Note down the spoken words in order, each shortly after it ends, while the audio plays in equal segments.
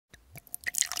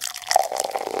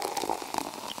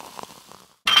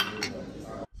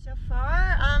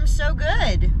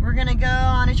we're gonna go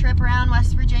on a trip around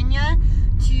West Virginia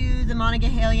to the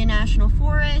Monongahela National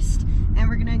Forest, and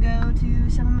we're gonna go to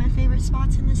some of my favorite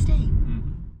spots in the state.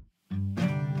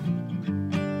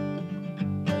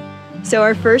 So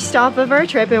our first stop of our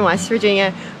trip in West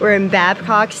Virginia, we're in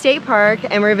Babcock State Park,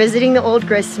 and we're visiting the old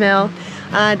grist mill.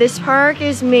 This park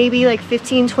is maybe like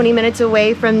 15-20 minutes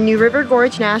away from New River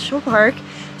Gorge National Park.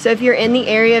 So if you're in the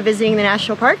area visiting the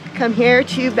national park, come here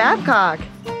to Babcock.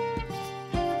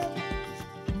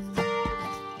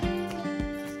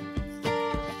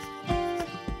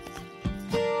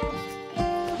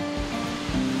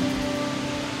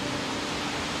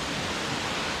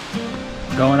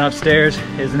 Going upstairs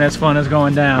isn't as fun as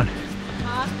going down.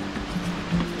 I'm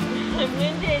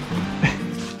winded.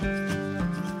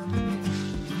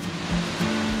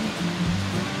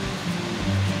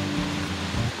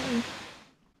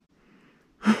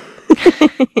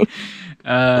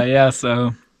 Yeah,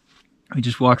 so we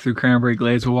just walked through Cranberry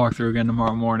Glades. We'll walk through again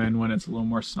tomorrow morning when it's a little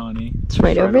more sunny. It's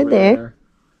right over there.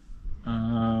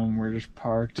 We're just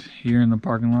parked here in the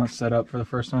parking lot, set up for the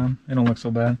first time. It don't look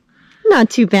so bad. Not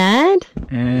too bad.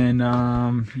 And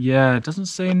yeah, it doesn't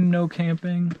say no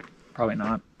camping. Probably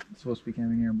not. It's supposed to be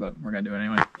camping here, but we're gonna do it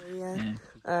anyway.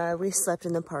 Yeah. We slept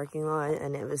in the parking lot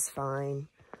and it was fine.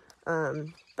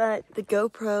 But the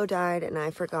GoPro died and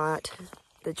I forgot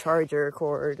the charger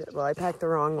cord. Well, I packed the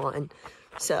wrong one.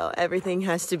 So everything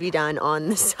has to be done on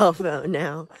the cell phone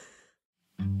now.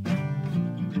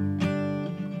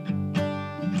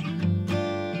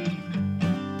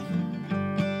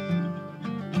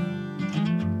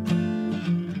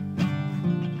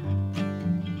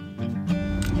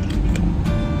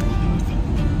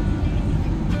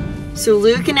 So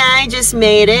Luke and I just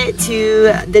made it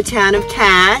to the town of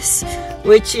Cass,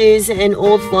 which is an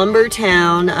old lumber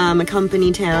town, a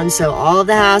company town. So all of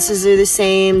the houses are the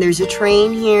same. There's a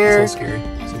train here. It's a little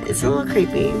scary. It's a little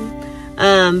creepy.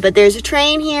 But there's a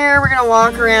train here. We're gonna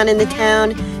walk around in the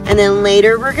town, and then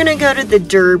later we're gonna go to the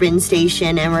Durban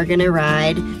station and we're gonna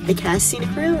ride the Cass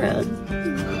Scenic Railroad.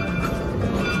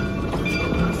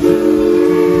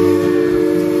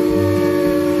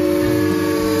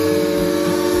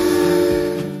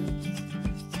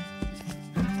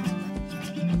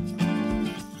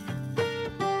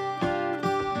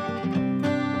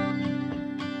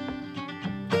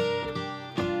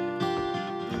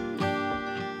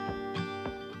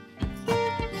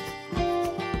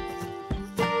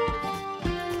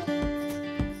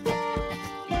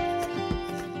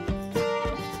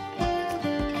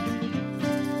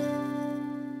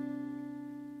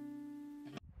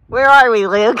 Where are we,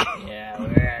 Luke? Yeah,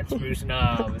 we're at Spruce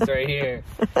Knob. It's right here.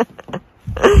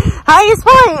 Highest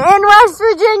point in West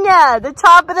Virginia, the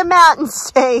top of the mountain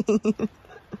chain.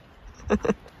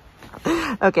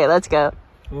 Okay, let's go.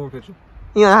 One more picture.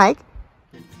 You wanna hike?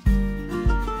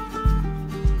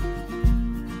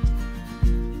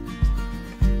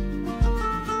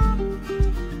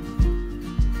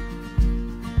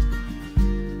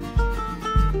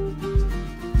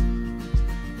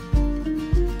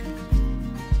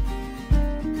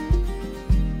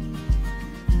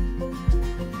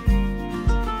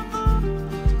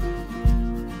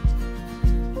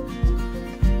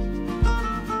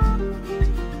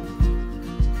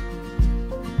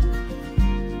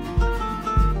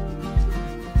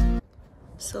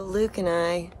 So Luke and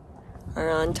I are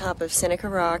on top of Seneca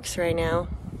Rocks right now.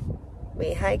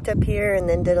 We hiked up here and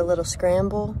then did a little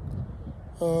scramble.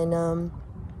 And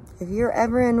if you're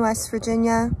ever in West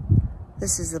Virginia,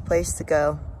 this is the place to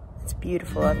go. It's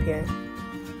beautiful up here.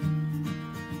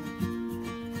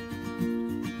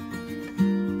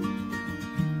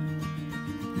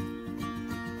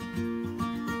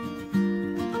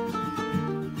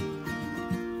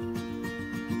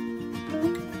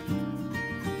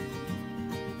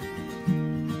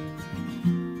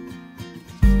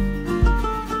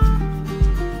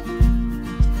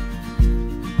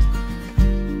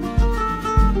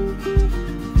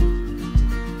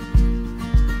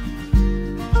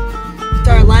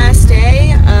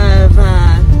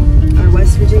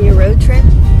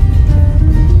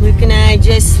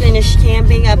 Just finished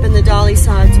camping up in the Dolly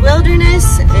Sods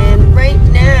Wilderness, and right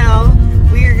now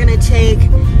we are going to take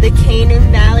the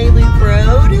Canaan Valley Loop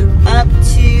Road up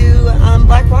to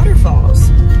Black Waterfalls,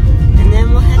 and then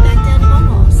we'll head back down to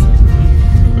Mumbles.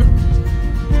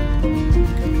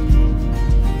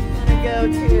 I'm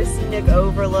going to go to a scenic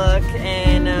overlook,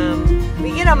 and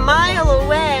we get a mile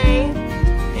away,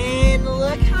 and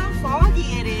look how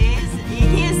foggy it is. You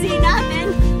can't see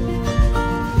nothing.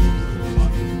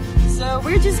 So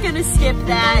we're just gonna skip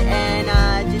that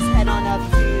and just head on up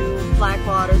to Black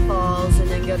Waterfalls and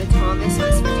then go to Thomas,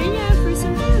 West Virginia for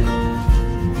some food.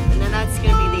 And then that's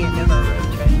gonna be the end.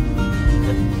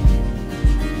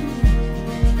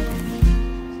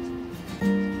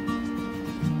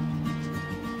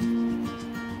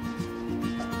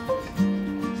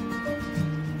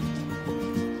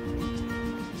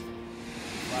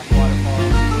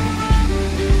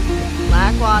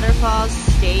 Black Waterfalls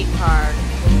State Park.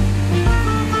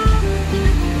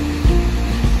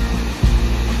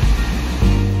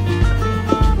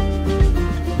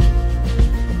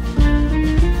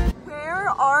 Where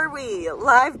are we?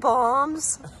 Live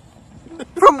bombs?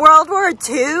 From World War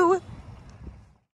II?